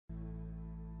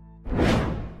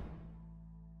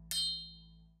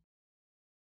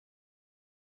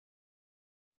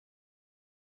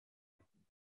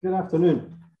Good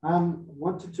afternoon.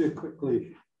 Wanted to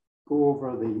quickly go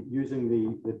over using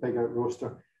the PigOut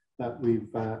roaster that we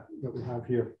have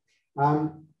here.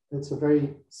 It's a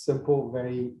very simple,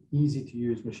 very easy to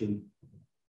use machine.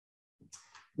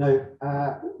 Now,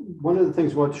 one of the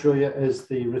things I want to show you is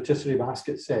the rotisserie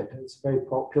basket set. It's a very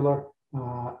popular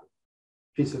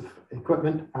piece of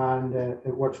equipment, and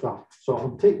it works well. So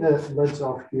I'll take the lids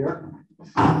off here.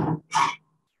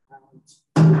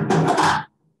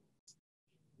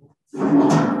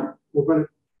 We're going to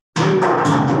bring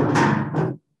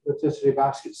the rotisserie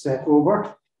basket set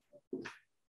over.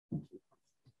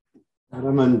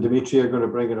 Adam and Dimitri are going to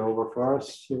bring it over for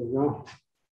us. Here we go.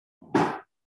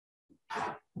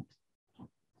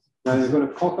 Now you're going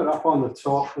to pop it up on the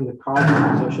top in the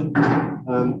carving position.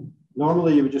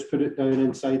 Normally you would just put it down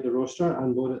inside the roaster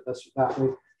and load it that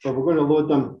way, but we're going to load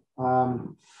them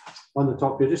on the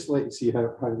top here just to let you see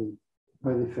how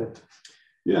they fit.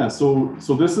 Yeah, so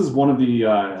this is one of the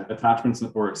attachments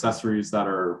or accessories that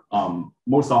are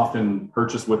most often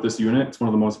purchased with this unit. It's one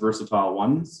of the most versatile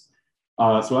ones.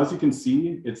 So as you can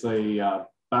see, it's a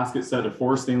basket set of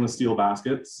 4 stainless steel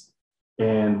baskets,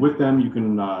 and with them you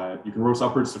can roast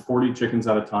upwards to 40 chickens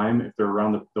at a time if they're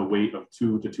around the weight of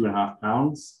 2 to 2.5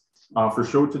 pounds. For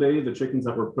show today, the chickens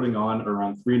that we're putting on are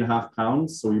around 3.5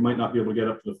 pounds, so you might not be able to get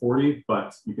up to the 40,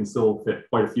 but you can still fit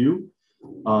quite a few.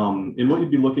 And what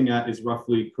you'd be looking at is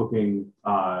roughly cooking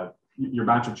your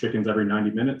batch of chickens every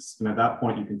 90 minutes. And at that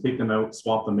point, you can take them out,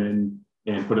 swap them in,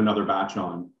 and put another batch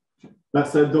on. That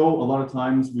said, though, a lot of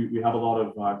times we have a lot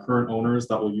of current owners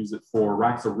that will use it for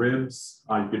racks of ribs.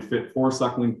 You could fit 4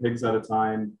 suckling pigs at a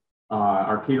time.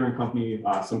 Our catering company,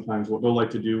 sometimes what they'll like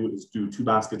to do is do 2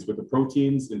 baskets with the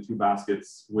proteins and 2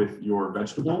 baskets with your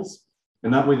vegetables.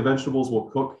 And that way the vegetables will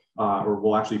cook or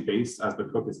will actually baste as the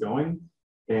cook is going.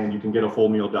 And you can get a full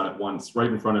meal done at once right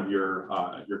in front of your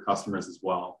customers as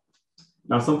well.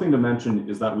 Now, something to mention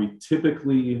is that we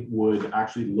typically would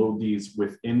actually load these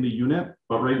within the unit,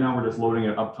 but right now we're just loading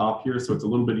it up top here, so it's a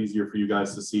little bit easier for you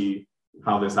guys to see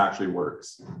how this actually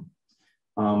works.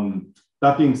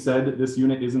 That being said, this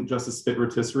unit isn't just a spit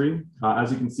rotisserie.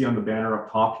 As you can see on the banner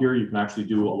up top here, you can actually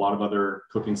do a lot of other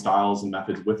cooking styles and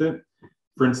methods with it.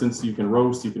 For instance, you can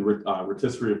roast, you can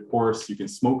rotisserie, of course, you can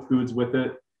smoke foods with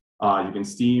it. You can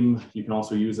steam. You can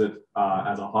also use it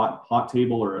as a hot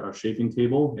table or a chafing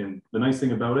table. And the nice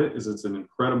thing about it is it's an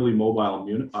incredibly mobile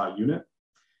unit.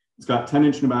 It's got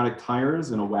 10-inch pneumatic tires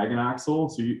and a wagon axle.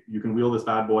 So you can wheel this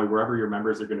bad boy wherever your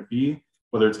members are going to be,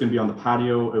 whether it's going to be on the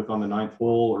patio, out on the 9th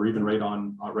hole, or even right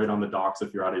on the docks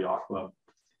if you're at a yacht club.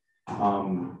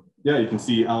 Yeah, you can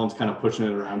see Alan's kind of pushing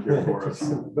it around here for us.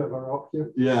 A bit of a rock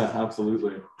here. Yeah,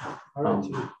 absolutely. All right.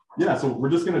 Yeah, so we're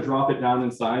just going to drop it down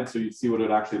inside so you see what it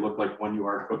actually look like when you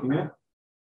are cooking it.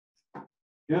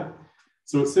 Yeah,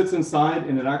 so it sits inside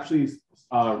and it actually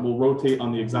will rotate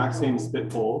on the exact same spit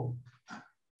pole.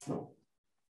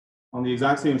 On the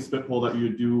exact same spit pole that you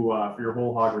would do for your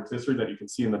whole hog rotisserie that you can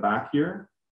see in the back here.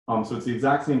 So it's the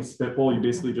exact same spit pole. You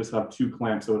basically just have 2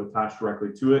 clamps so it attached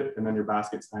directly to it, and then your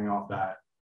baskets hang off that.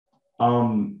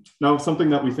 Now, something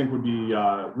that we think would be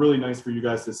really nice for you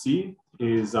guys to see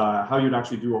is how you'd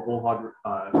actually do a whole hog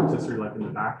rotisserie like in the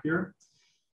back here.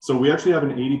 So we actually have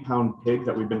an 80-pound pig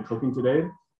that we've been cooking today.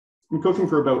 We've been cooking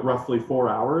for about roughly 4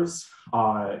 hours,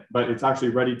 but it's actually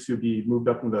ready to be moved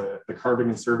up into the carving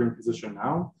and serving position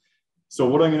now. So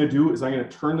what I'm going to do is I'm going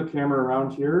to turn the camera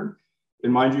around here.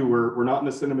 And mind you, we're not in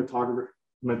the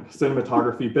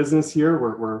cinematography business here.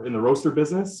 We're in the roaster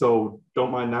business, so don't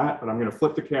mind that. But I'm going to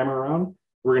flip the camera around.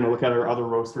 We're going to look at our other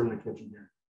roaster in the kitchen here.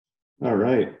 All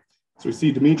right. So we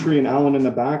see Dimitri and Alan in the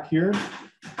back here.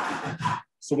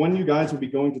 So when you guys would be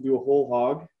going to do a whole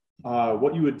hog,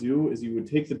 what you would do is you would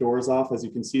take the doors off, as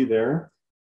you can see there.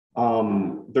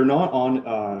 They're not on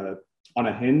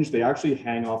a hinge. They actually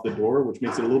hang off the door, which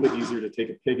makes it a little bit easier to take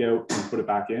a pig out and put it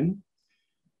back in.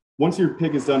 Once your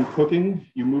pig is done cooking,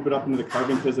 you move it up into the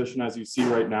carving position as you see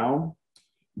right now.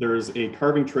 There's a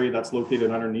carving tray that's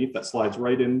located underneath that slides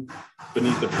right in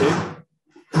beneath the pig.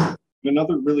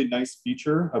 Another really nice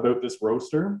feature about this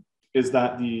roaster is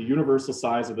that the universal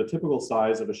size of the typical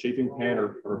size of a chafing pan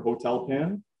or hotel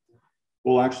pan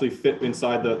will actually fit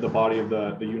inside the body of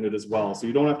the unit as well. So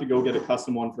you don't have to go get a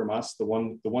custom one from us. The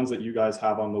ones that you guys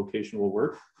have on location will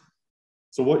work.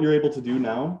 So what you're able to do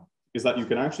now is that you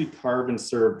can actually carve and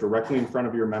serve directly in front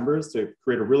of your members to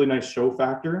create a really nice show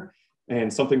factor and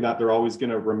something that they're always going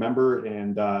to remember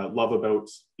and love about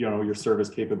your service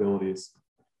capabilities.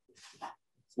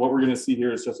 So what we're going to see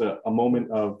here is just a moment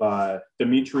of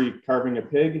Dimitri carving a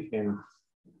pig and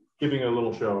giving a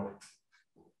little show.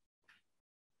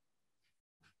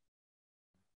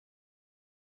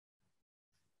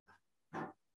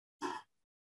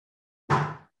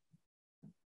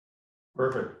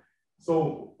 Perfect.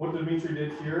 So what Dimitri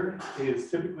did here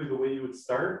is typically the way you would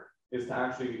start is to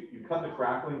actually, you cut the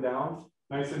crackling down.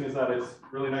 Nice thing is that it's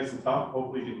really nice and tough.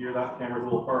 Hopefully you can hear that. The camera's a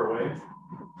little far away.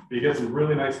 But you get some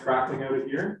really nice crackling out of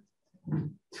here.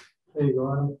 There you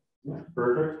go. Yeah,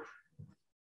 perfect.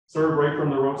 Serve right from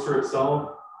the roaster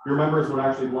itself. Your members would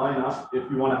actually line up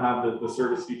if you want to have the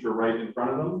service feature right in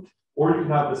front of them. Or you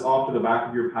can have this off to the back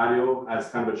of your patio as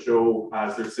kind of a show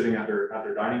as they're sitting at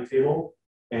their dining table.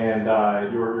 And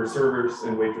your servers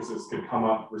and waitresses could come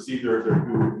up, receive their food,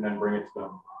 and then bring it to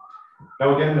them.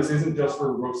 Now, again, this isn't just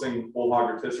for roasting whole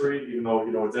hog rotisserie, even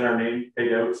though it's in our name,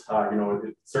 PigOut. It's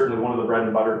certainly one of the bread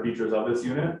and butter features of this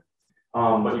unit.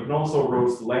 But you can also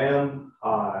roast lamb,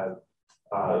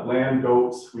 lamb,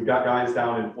 goats. We've got guys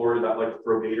down in Florida that like to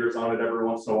throw gators on it every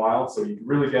once in a while, so you can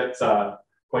really get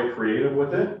quite creative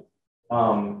with it.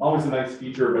 Always a nice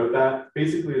feature about that.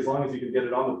 Basically, as long as you can get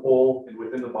it on the pole and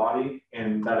within the body,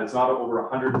 and that it's not over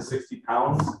 160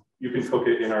 pounds, you can cook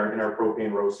it in our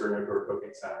propane roaster and outdoor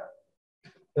cooking center.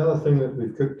 The other thing that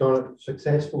we've cooked on it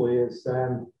successfully is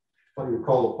what you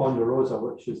call a ponderosa,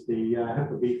 which is the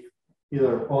hip of beef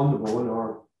either on the bone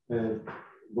or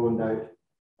boned out.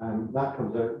 And that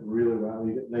comes out really well.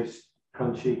 You get nice,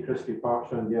 crunchy, crispy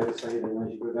parts on the outside, and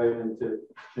as you go down into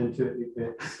it, you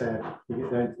get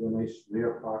down to the nice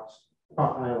rear parts.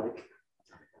 Part I like.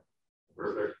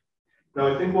 Perfect.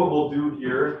 Now, I think what we'll do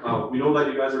here, we know that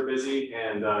you guys are busy,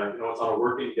 and it's on a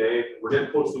working day. We're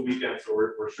getting close to the weekend, so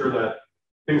we're sure that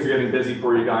things are getting busy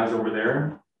for you guys over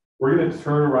there. We're going to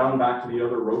turn around back to the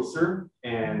other roaster,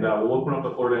 and we'll open up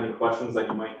the floor to any questions that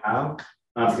you might have,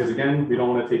 because again, we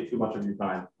don't want to take too much of your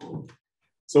time.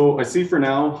 So I see for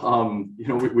now,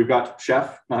 we've got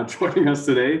Chef joining us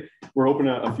today. We're hoping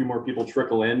a few more people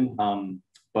trickle in.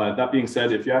 But that being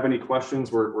said, if you have any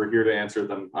questions, we're here to answer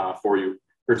them for you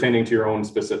pertaining to your own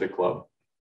specific club.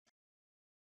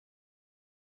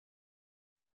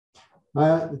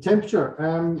 The temperature,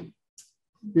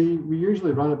 we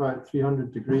usually run about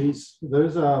 300 degrees.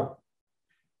 There's a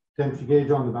temperature gauge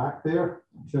on the back there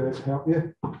to help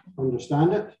you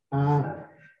understand it.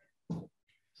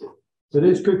 It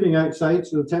is cooking outside,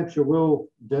 so the temperature will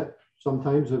dip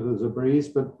sometimes if there's a breeze,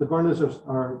 but the burners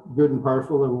are good and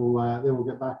powerful. They will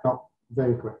get back up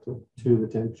very quickly to the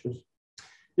temperatures.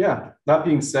 Yeah, that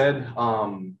being said,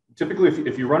 typically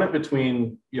if you run it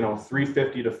between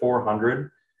 350 to 400,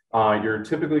 you're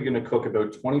typically going to cook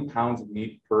about 20 pounds of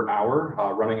meat per hour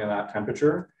running at that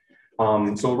temperature.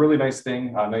 So a really nice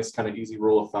thing, a nice kind of easy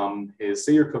rule of thumb is,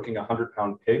 say you're cooking a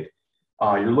 100-pound pig,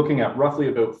 you're looking at roughly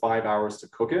about 5 hours to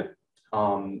cook it.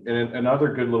 And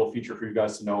another good little feature for you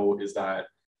guys to know is that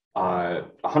a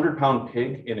 100-pound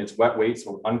pig in its wet weight,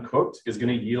 so uncooked, is going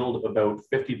to yield about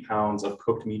 50 pounds of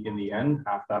cooked meat in the end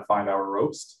after that 5-hour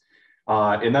roast.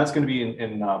 And that's going to be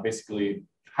in basically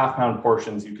half-pound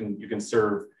portions. You can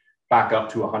serve back up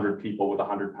to 100 people with a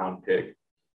 100-pound pig.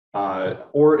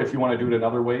 Or if you want to do it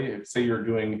another way, if say you're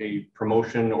doing a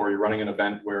promotion or you're running an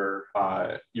event where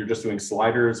you're just doing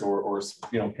sliders or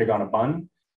pig on a bun,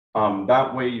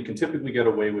 that way you can typically get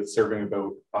away with serving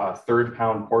about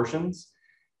third-pound portions.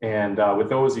 And with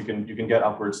those, you can get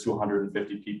upwards to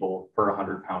 150 people per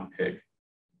 100-pound pig.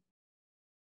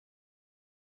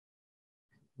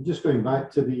 Just going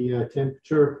back to the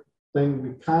temperature thing,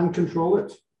 we can control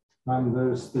it.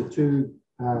 There's the two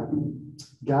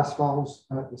gas valves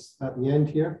at the end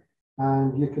here,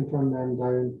 and you can turn them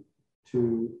down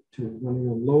to running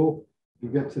on low. You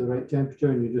get to the right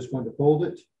temperature and you just want to hold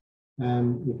it.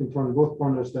 You can turn both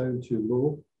burners down to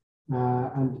low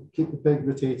and keep the pig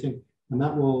rotating, and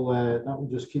that will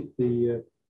just keep the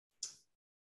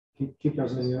keep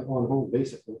everything on hold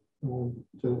basically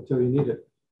till you need it.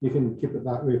 You can keep it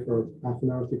that way for half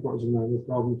an hour, 3/4 of an hour, no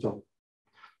problem at all.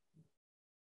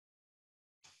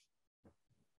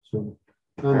 So,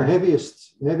 and the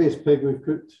heaviest pig we've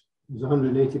cooked is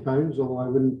 180 pounds, although I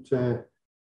wouldn't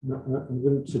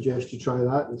suggest you try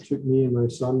that. It took me and my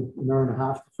son an hour and a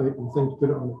half to fight the thing to put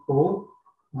it on a pole,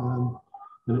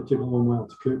 and it took a long while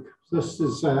to cook. So this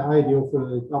is ideal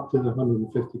for up to the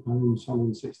 150 pounds,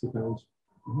 160 pounds.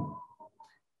 Mm-hmm.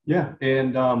 Yeah,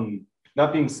 and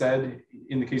that being said,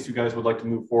 in the case you guys would like to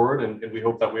move forward, and we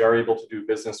hope that we are able to do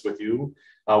business with you,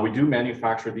 we do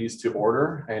manufacture these to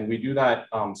order, and we do that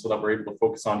so that we're able to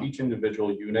focus on each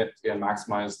individual unit and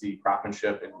maximize the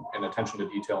craftsmanship and attention to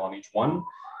detail on each one.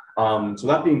 So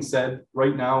that being said,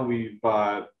 right now we've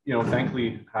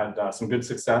thankfully had some good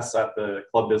success at the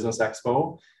Club Business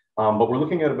Expo, but we're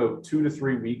looking at about 2 to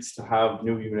 3 weeks to have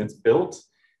new units built.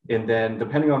 And then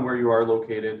depending on where you are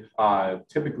located,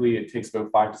 typically it takes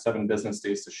about 5 to 7 business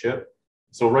days to ship.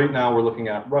 So right now we're looking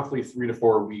at roughly 3 to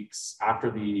 4 weeks after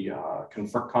the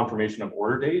confirmation of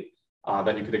order date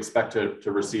that you could expect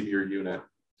to receive your unit.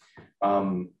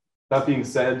 That being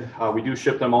said, we do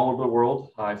ship them all over the world.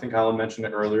 I think Alan mentioned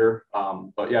it earlier,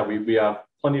 but yeah, we have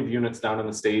plenty of units down in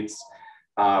the States.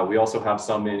 We also have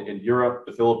some in Europe,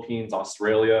 the Philippines,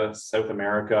 Australia, South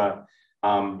America,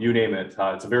 you name it.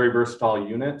 It's a very versatile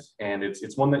unit, and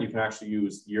it's one that you can actually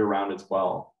use year round as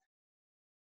well.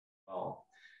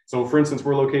 So for instance,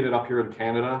 we're located up here in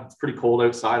Canada. It's pretty cold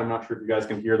outside. I'm not sure if you guys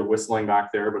can hear the whistling back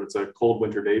there, but it's a cold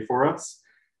winter day for us.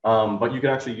 But you can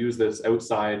actually use this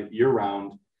outside year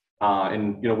round.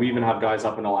 And we even have guys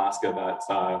up in Alaska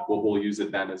that will use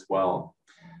it then as well.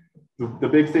 The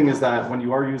big thing is that when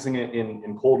you are using it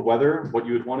in cold weather, what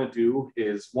you would want to do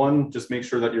is, one, just make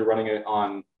sure that you're running it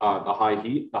on the high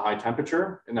heat, the high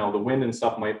temperature. And now the wind and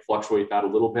stuff might fluctuate that a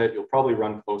little bit. You'll probably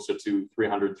run closer to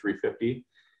 300, 350.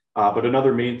 But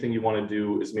another main thing you want to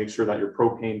do is make sure that your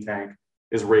propane tank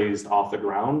is raised off the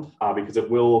ground because it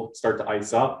will start to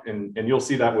ice up. And you'll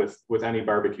see that with any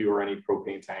barbecue or any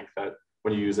propane tank that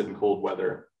when you use it in cold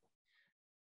weather.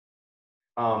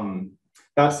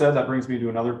 That said, that brings me to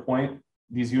another point.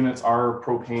 These units are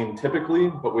propane typically,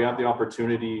 but we have the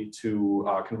opportunity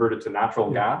to convert it to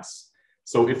natural gas.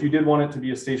 So if you did want it to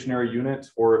be a stationary unit,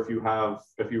 or if you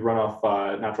run off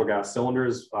natural gas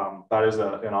cylinders, that is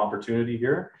an opportunity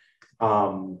here.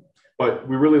 But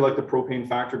we really like the propane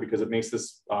factor because it makes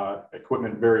this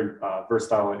equipment very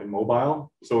versatile and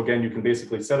mobile. So again, you can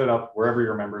basically set it up wherever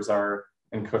your members are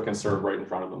and cook and serve right in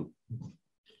front of them.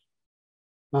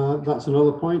 That's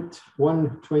another point.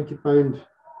 One 20-pound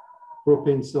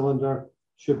propane cylinder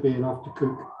should be enough to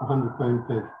cook a 100-pound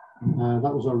pig.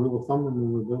 That was our rule of thumb when we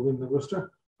were building the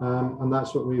rooster, and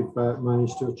that's what we've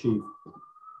managed to achieve.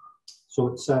 So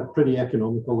it's pretty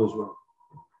economical as well.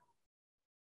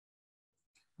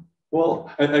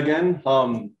 Well, again,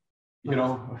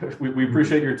 we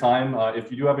appreciate your time.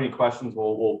 If you do have any questions,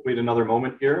 we'll wait another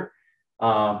moment here.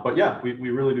 But yeah, we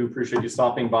really do appreciate you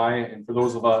stopping by. And for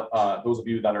those of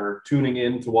you that are tuning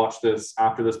in to watch this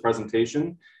after this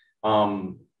presentation,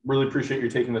 really appreciate you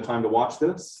taking the time to watch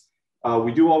this.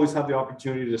 We do always have the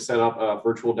opportunity to set up a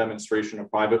virtual demonstration, a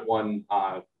private one,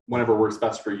 whenever works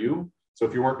best for you. So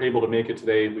if you weren't able to make it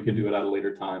today, we could do it at a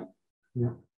later time.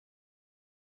 Yeah.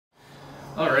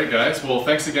 All right, guys. Well,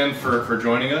 thanks again for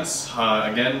joining us.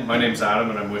 Again, my name's Adam,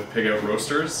 and I'm with PigOut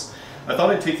Roasters. I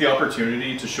thought I'd take the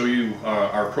opportunity to show you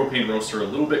our propane roaster a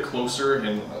little bit closer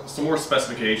and some more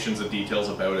specifications and details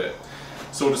about it.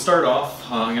 So to start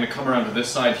off, I'm going to come around to this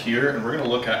side here, and we're going to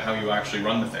look at how you actually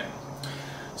run the thing.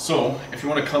 So if you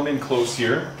want to come in close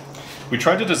here, we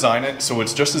tried to design it so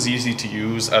it's just as easy to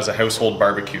use as a household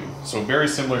barbecue. So very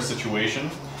similar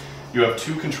situation. You have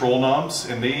two control knobs,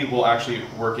 and they will actually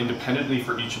work independently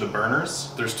for each of the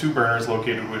burners. There's two burners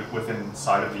located within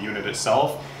inside of the unit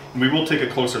itself, and we will take a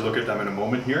closer look at them in a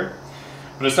moment here.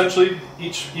 But essentially,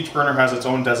 each burner has its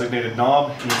own designated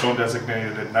knob and its own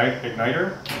designated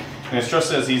igniter, and it's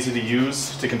just as easy to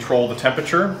use to control the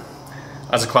temperature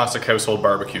as a classic household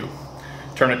barbecue.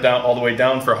 Turn it down all the way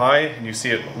down for high, and you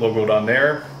see it logoed on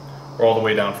there, or all the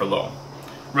way down for low.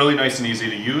 Really nice and easy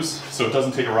to use, so it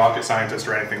doesn't take a rocket scientist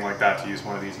or anything like that to use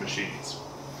one of these machines.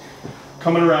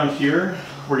 Coming around here,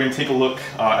 we're going to take a look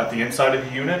at the inside of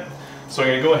the unit. So I'm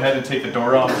going to go ahead and take the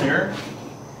door off here.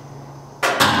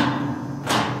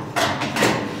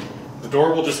 The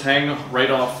door will just hang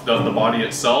right off the body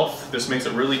itself. This makes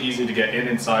it really easy to get in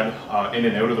and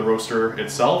out of the roaster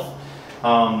itself.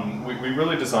 We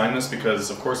really designed this because,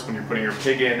 of course, when you're putting your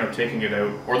pig in or taking it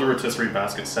out, or the rotisserie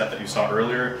basket set that you saw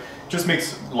earlier, it just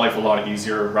makes life a lot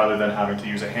easier rather than having to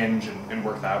use a hinge and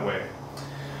work that way.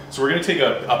 So we're going to take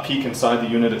a peek inside the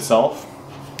unit itself.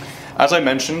 As I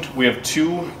mentioned, we have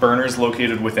two burners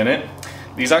located within it.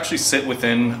 These actually sit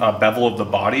within a bevel of the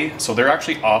body, so they're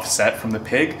actually offset from the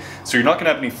pig, so you're not going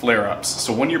to have any flare-ups.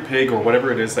 So when your pig, or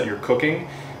whatever it is that you're cooking,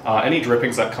 any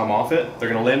drippings that come off it, they're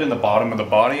going to land in the bottom of the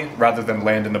body rather than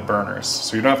land in the burners.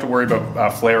 So you don't have to worry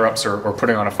about flare-ups or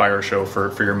putting on a fire show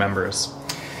for your members.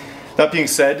 That being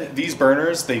said, these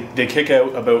burners, they kick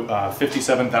out about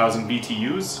 57,000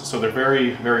 BTUs, so they're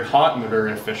very, very hot and they're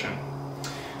very efficient.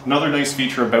 Another nice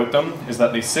feature about them is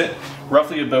that they sit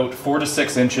roughly about 4 to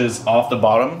 6 inches off the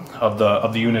bottom of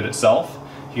the unit itself.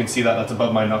 You can see that that's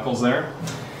above my knuckles there.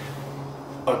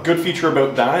 A good feature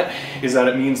about that is that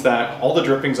it means that all the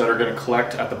drippings that are going to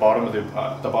collect at the bottom of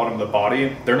the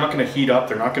body, they're not going to heat up,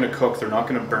 they're not going to cook, they're not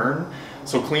going to burn.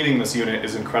 So cleaning this unit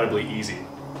is incredibly easy.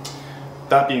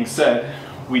 That being said,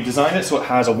 we designed it so it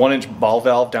has a 1-inch ball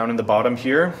valve down in the bottom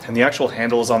here, and the actual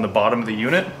handle is on the bottom of the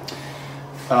unit.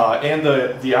 and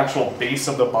the actual base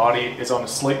of the body is on a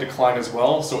slight decline as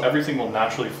well, so everything will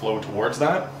naturally flow towards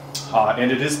that.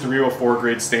 And it is 304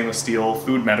 grade stainless steel,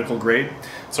 food medical grade,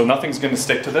 so nothing's going to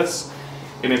stick to this.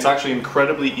 And it's actually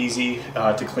incredibly easy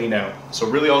to clean out. So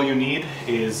really all you need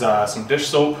is some dish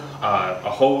soap, a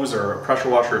hose or a pressure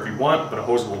washer if you want, but a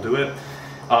hose will do it,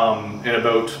 and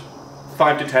about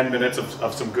 5 to 10 minutes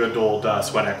of some good old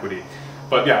sweat equity.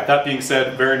 But yeah, that being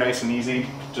said, very nice and easy.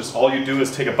 Just all you do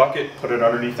is take a bucket, put it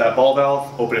underneath that ball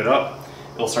valve, open it up,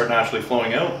 it'll start naturally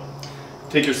flowing out.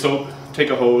 Take your soap, take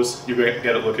a hose, you get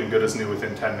it looking good as new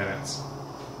within 10 minutes.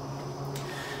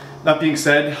 That being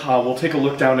said, we'll take a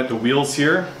look down at the wheels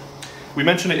here. We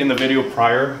mentioned it in the video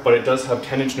prior, but it does have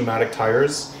 10-inch pneumatic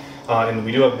tires, and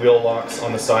we do have wheel locks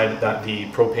on the side that the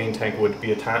propane tank would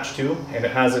be attached to, and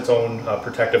it has its own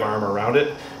protective arm around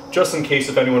it, just in case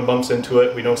if anyone bumps into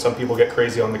it. We know some people get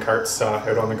crazy on the carts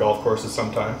out on the golf courses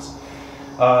sometimes.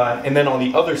 And then on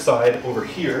the other side over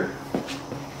here,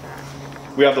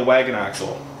 we have the wagon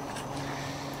axle.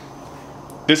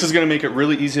 This is going to make it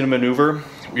really easy to maneuver.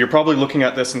 You're probably looking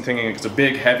at this and thinking it's a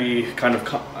big, heavy, kind of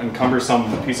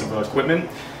cumbersome piece of equipment,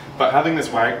 but having this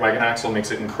wagon axle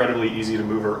makes it incredibly easy to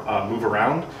move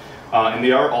around. And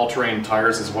they are all-terrain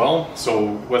tires as well,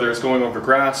 so whether it's going over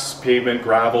grass, pavement,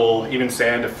 gravel, even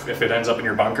sand, if it ends up in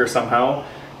your bunker somehow,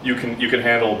 you can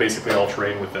handle basically all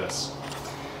terrain with this.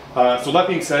 So that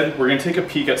being said, we're going to take a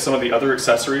peek at some of the other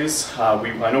accessories.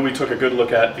 I know we took a good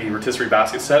look at the rotisserie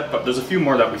basket set, but there's a few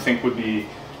more that we think would be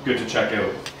good to check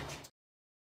out.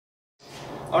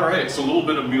 Alright, so a little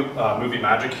bit of movie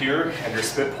magic here, and your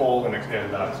spit pole and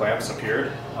clamps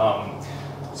appeared.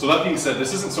 So that being said,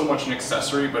 this isn't so much an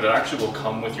accessory, but it actually will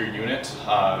come with your unit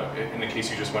in the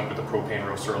case you just went with the propane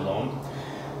roaster alone.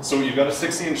 So you've got a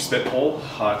 60-inch spit pole,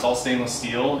 it's all stainless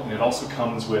steel, and it also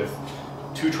comes with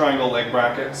 2 triangle leg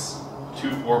brackets, 2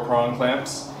 4-prong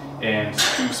clamps, and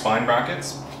 2 spine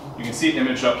brackets. You can see it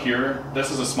imaged up here.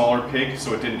 This is a smaller pig,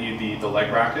 so it didn't need the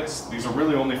leg brackets. These are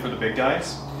really only for the big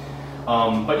guys.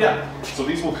 But yeah, so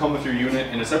these will come with your unit,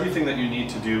 and it's everything that you need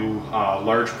to do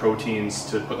large proteins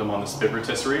to put them on the spit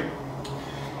rotisserie.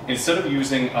 Instead of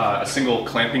using a single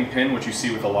clamping pin, which you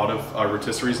see with a lot of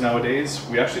rotisseries nowadays,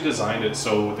 we actually designed it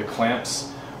so the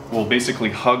clamps will basically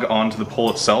hug onto the pole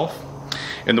itself.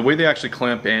 And the way they actually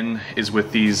clamp in is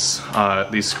with these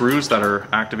screws that are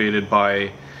activated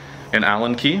by an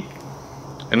Allen key.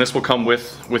 And this will come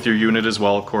with your unit as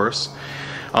well, of course.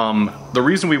 The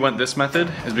reason we went this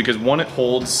method is because one, it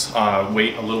holds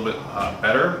weight a little bit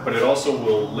better, but it also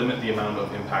will limit the amount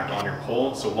of impact on your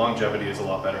pole, so longevity is a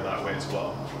lot better that way as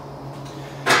well.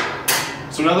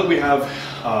 So now that we have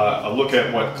a look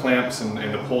at what clamps and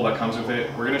the pole that comes with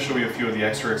it, we're going to show you a few of the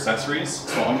extra accessories.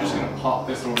 So I'm just going to pop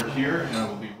this over here and I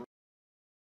will be...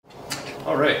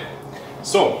 Alright,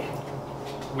 so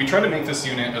we try to make this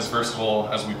unit as versatile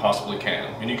as we possibly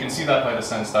can, and you can see that by the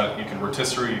sense that you can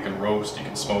rotisserie, you can roast, you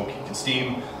can smoke, you can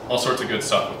steam, all sorts of good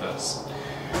stuff with this.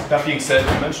 That being said,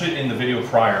 I mentioned it in the video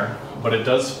prior, but it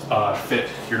does fit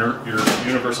your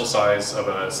universal size of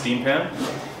a steam pan.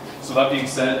 So that being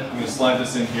said, I'm going to slide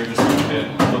this in here just so you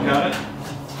can look at it.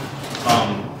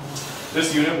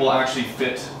 This unit will actually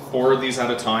fit 4 of these at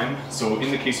a time, so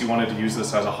in the case you wanted to use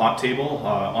this as a hot table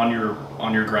on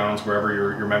your grounds, wherever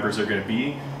your members are going to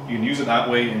be, you can use it that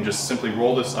way and just simply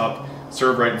roll this up,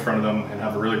 serve right in front of them, and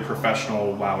have a really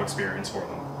professional wow experience for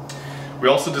them. We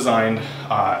also designed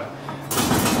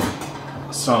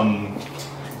some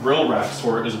grill racks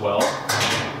for it as well.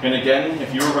 And again,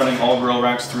 if you were running all grill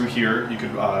racks through here, you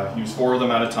could use 4 of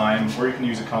them at a time, or you can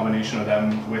use a combination of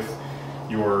them with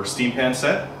your steam pan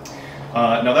set.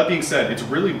 Now that being said, it's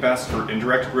really best for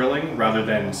indirect grilling rather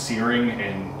than searing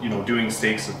and doing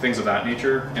steaks and things of that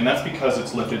nature, and that's because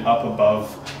it's lifted up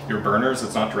above your burners.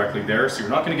 It's not directly there, so you're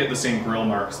not going to get the same grill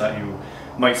marks that you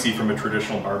might see from a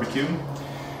traditional barbecue.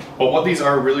 But what these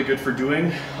are really good for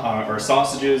doing are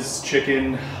sausages,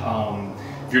 chicken.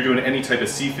 If you're doing any type of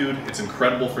seafood, it's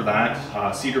incredible for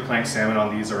that. Cedar plank salmon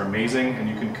on these are amazing, and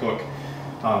you can cook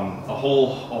a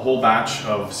whole batch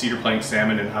of cedar plank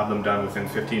salmon and have them done within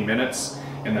 15 minutes,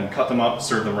 and then cut them up,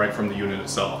 serve them right from the unit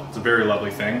itself. It's a very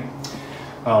lovely thing.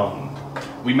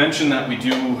 We mentioned that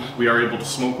we are able to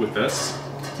smoke with this.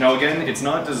 Now again, it's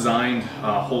not designed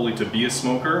wholly to be a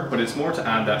smoker, but it's more to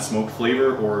add that smoke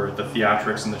flavor or the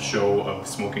theatrics and the show of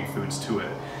smoking foods to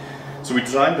it. So we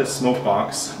designed this smoke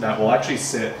box that will actually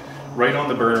sit right on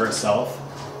the burner itself.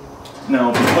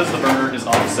 Now because the burner is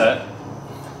offset,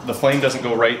 the flame doesn't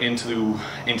go right into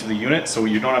the unit, so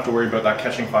you don't have to worry about that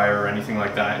catching fire or anything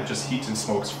like that. It just heats and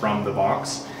smokes from the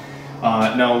box.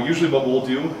 Now usually what we'll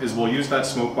do is we'll use that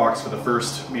smoke box for the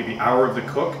first maybe hour of the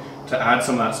cook to add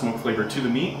some of that smoke flavor to the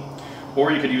meat,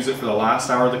 or you could use it for the last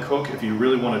hour of the cook if you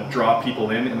really want to draw people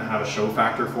in and have a show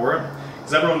factor for it.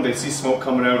 Because everyone, they see smoke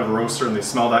coming out of a roaster and they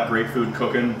smell that great food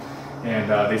cooking, and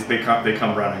they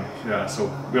come running. Yeah,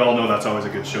 so we all know that's always a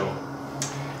good show.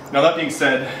 Now that being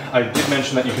said, I did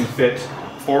mention that you can fit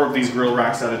 4 of these grill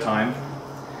racks at a time.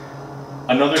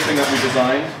 Another thing that we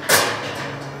designed,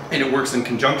 and it works in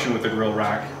conjunction with the grill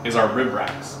rack, is our rib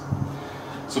racks.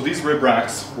 So these rib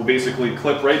racks will basically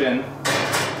clip right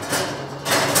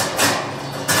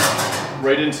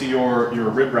into your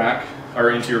rib rack,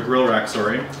 or into your grill rack,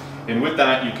 sorry. And with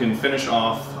that, you can finish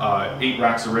off 8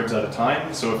 racks of ribs at a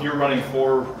time. So if you're running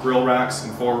 4 grill racks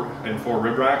and 4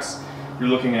 rib racks, you're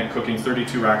looking at cooking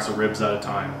 32 racks of ribs at a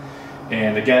time.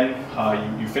 And again,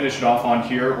 you finish it off on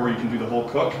here, or you can do the whole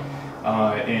cook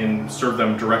and serve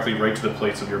them directly right to the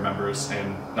plates of your members.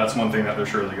 And that's one thing that they're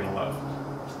surely going to love.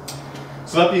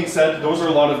 So that being said, those are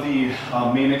a lot of the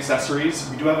main accessories.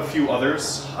 We do have a few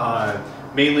others.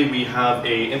 Mainly we have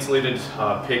a insulated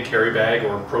pig carry bag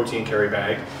or protein carry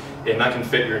bag, and that can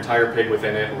fit your entire pig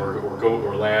within it, or goat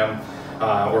or lamb,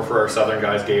 or for our southern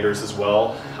guys, gators as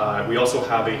well. We also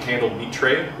have a handled meat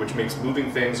tray, which makes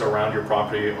moving things around your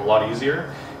property a lot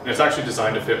easier, and it's actually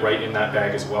designed to fit right in that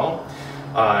bag as well.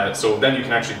 So then you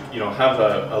can actually, have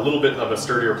a little bit of a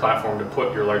sturdier platform to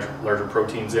put your larger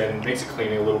proteins in. Makes it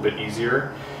cleaning a little bit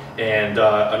easier. And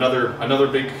another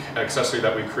big accessory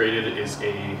that we created is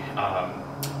a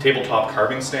tabletop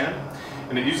carving stand,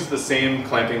 and it uses the same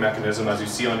clamping mechanism as you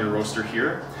see on your roaster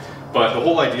here. But the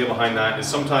whole idea behind that is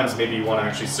sometimes maybe you want to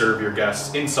actually serve your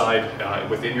guests inside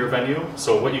within your venue.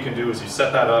 So what you can do is you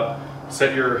set that up,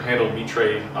 set your handled meat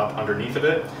tray up underneath of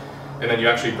it, and then you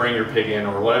actually bring your pig in,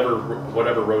 or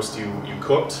whatever roast you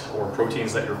cooked or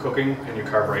proteins that you're cooking, and you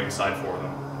carve right inside for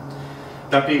them.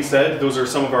 That being said, those are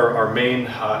some of our main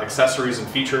accessories and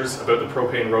features about the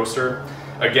propane roaster.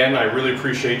 Again, I really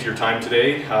appreciate your time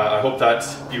today. I hope that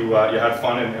you had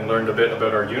fun and learned a bit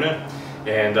about our unit,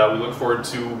 and we look forward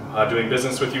to doing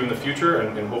business with you in the future,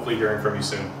 and hopefully hearing from you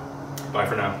soon. Bye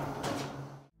for now.